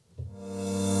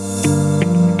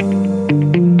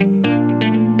Welcome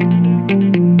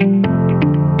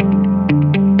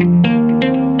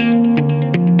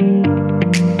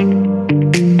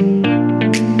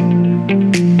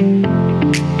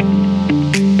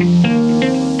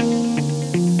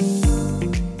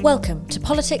to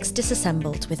Politics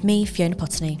Disassembled with me, Fiona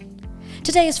Potney.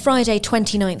 Today is Friday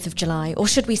 29th of July, or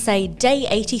should we say day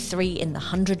 83 in the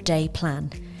 100-day plan.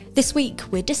 This week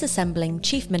we're disassembling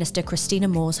Chief Minister Christina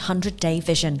Moore's 100-day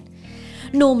vision.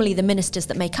 Normally the ministers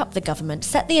that make up the government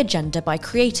set the agenda by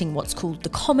creating what's called the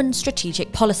Common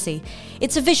Strategic Policy.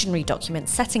 It's a visionary document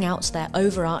setting out their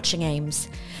overarching aims.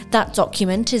 That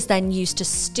document is then used to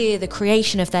steer the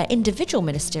creation of their individual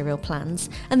ministerial plans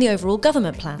and the overall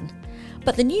government plan.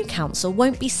 But the new council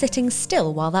won't be sitting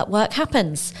still while that work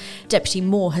happens. Deputy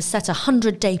Moore has set a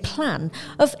 100-day plan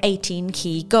of 18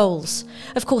 key goals.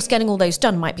 Of course, getting all those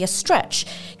done might be a stretch,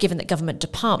 given that government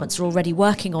departments are already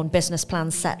working on business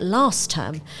plans set last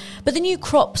term. But the new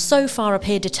crop so far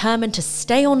appear determined to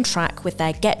stay on track with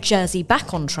their Get Jersey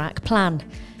Back on Track plan.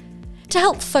 To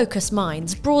help focus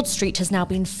minds, Broad Street has now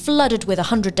been flooded with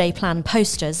 100-day plan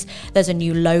posters. There's a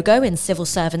new logo in civil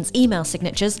servants' email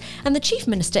signatures, and the Chief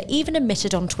Minister even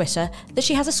admitted on Twitter that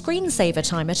she has a screensaver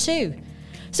timer too.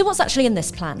 So what's actually in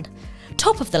this plan?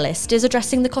 Top of the list is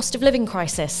addressing the cost of living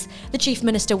crisis. The Chief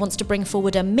Minister wants to bring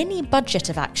forward a mini budget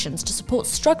of actions to support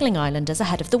struggling islanders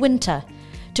ahead of the winter.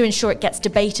 To ensure it gets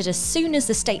debated as soon as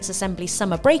the States Assembly's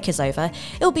summer break is over,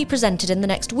 it will be presented in the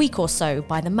next week or so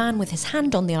by the man with his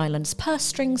hand on the island's purse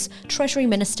strings, Treasury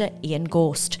Minister Ian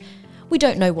Gorst. We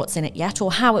don't know what's in it yet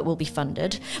or how it will be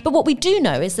funded, but what we do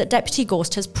know is that Deputy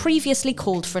Gorst has previously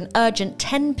called for an urgent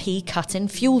 10p cut in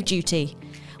fuel duty.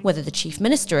 Whether the Chief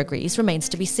Minister agrees remains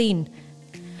to be seen.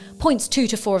 Points 2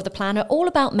 to 4 of the plan are all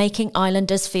about making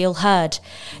islanders feel heard.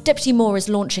 Deputy Moore is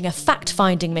launching a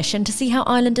fact-finding mission to see how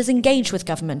islanders engage with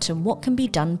government and what can be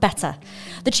done better.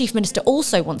 The Chief Minister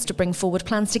also wants to bring forward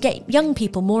plans to get young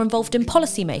people more involved in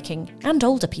policy making, and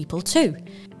older people too.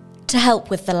 To help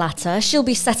with the latter, she'll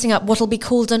be setting up what'll be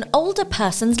called an Older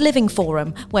Persons Living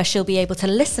Forum, where she'll be able to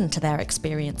listen to their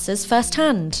experiences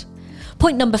firsthand.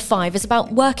 Point number 5 is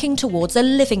about working towards a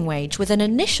living wage with an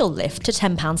initial lift to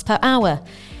 £10 per hour.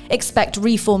 Expect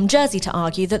Reform Jersey to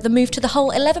argue that the move to the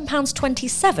whole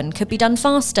 £11.27 could be done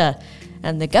faster,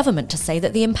 and the government to say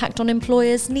that the impact on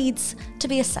employers needs to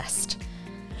be assessed.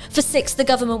 For 6, the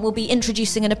government will be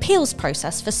introducing an appeals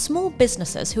process for small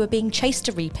businesses who are being chased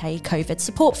to repay COVID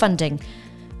support funding.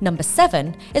 Number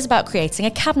 7 is about creating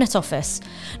a cabinet office.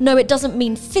 No, it doesn't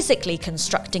mean physically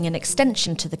constructing an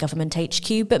extension to the government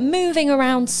HQ, but moving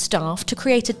around staff to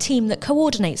create a team that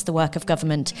coordinates the work of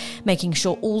government, making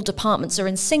sure all departments are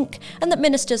in sync and that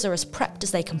ministers are as prepped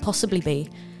as they can possibly be.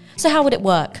 So how would it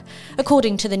work?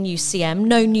 According to the new CM,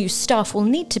 no new staff will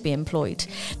need to be employed.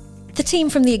 The team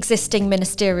from the existing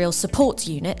Ministerial Support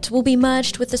Unit will be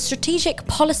merged with the Strategic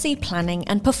Policy Planning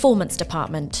and Performance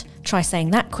Department. Try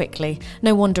saying that quickly.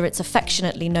 No wonder it's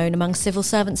affectionately known among civil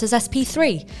servants as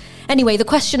SP3. Anyway, the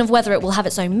question of whether it will have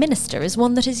its own minister is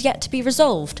one that is yet to be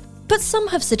resolved. But some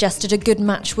have suggested a good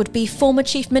match would be former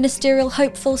Chief Ministerial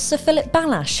hopeful Sir Philip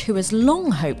Balash, who has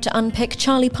long hoped to unpick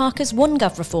Charlie Parker's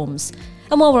OneGov reforms.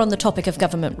 And while we're on the topic of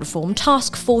government reform,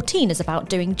 Task 14 is about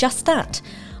doing just that.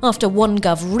 After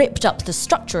OneGov ripped up the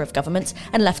structure of government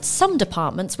and left some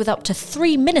departments with up to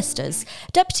 3 ministers,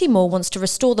 Deputy Moore wants to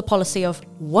restore the policy of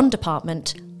one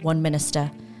department, one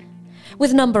minister.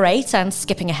 With number 8 and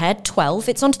skipping ahead, 12,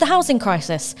 it's onto the housing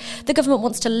crisis. The government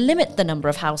wants to limit the number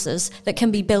of houses that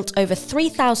can be built over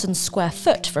 3,000 square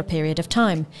foot for a period of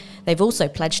time. They've also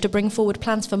pledged to bring forward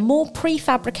plans for more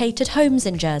prefabricated homes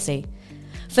in Jersey.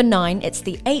 For 9, it's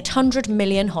the £800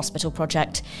 million hospital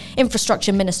project.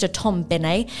 Infrastructure Minister Tom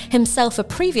Binney, himself a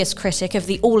previous critic of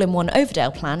the all-in-one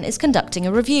Overdale plan, is conducting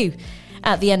a review.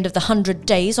 At the end of the 100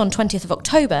 days on 20th of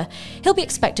October, he'll be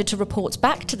expected to report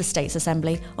back to the States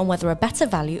Assembly on whether a better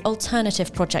value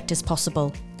alternative project is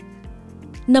possible.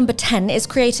 Number 10 is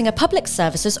creating a public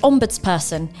services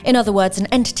ombudsperson, in other words, an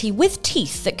entity with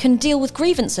teeth that can deal with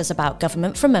grievances about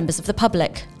government from members of the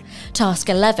public. Task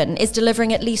 11 is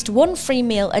delivering at least one free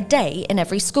meal a day in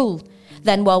every school.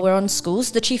 Then, while we're on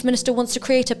schools, the Chief Minister wants to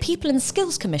create a People and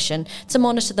Skills Commission to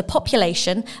monitor the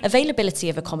population, availability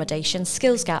of accommodation,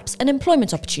 skills gaps and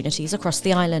employment opportunities across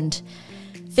the island.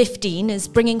 15 is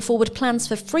bringing forward plans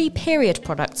for free period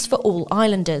products for all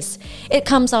islanders. It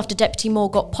comes after Deputy Moore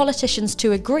got politicians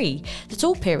to agree that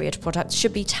all period products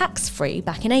should be tax-free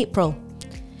back in April.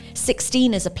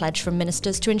 16 is a pledge from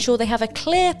ministers to ensure they have a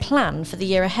clear plan for the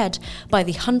year ahead by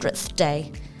the 100th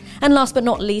day. And last but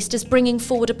not least is bringing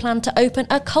forward a plan to open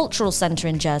a cultural centre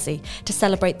in Jersey to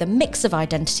celebrate the mix of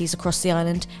identities across the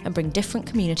island and bring different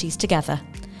communities together.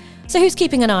 So who's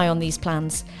keeping an eye on these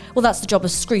plans? Well, that's the job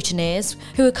of scrutineers,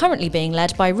 who are currently being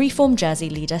led by Reform Jersey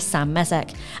leader Sam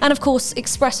Mezek. And of course,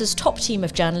 Express's top team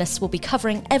of journalists will be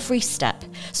covering every step.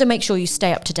 So make sure you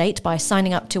stay up to date by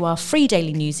signing up to our free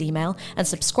daily news email and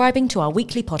subscribing to our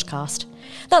weekly podcast.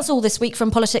 That's all this week from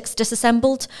Politics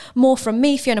Disassembled. More from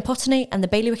me, Fiona Potney, and the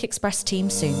Bailiwick Express team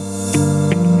soon.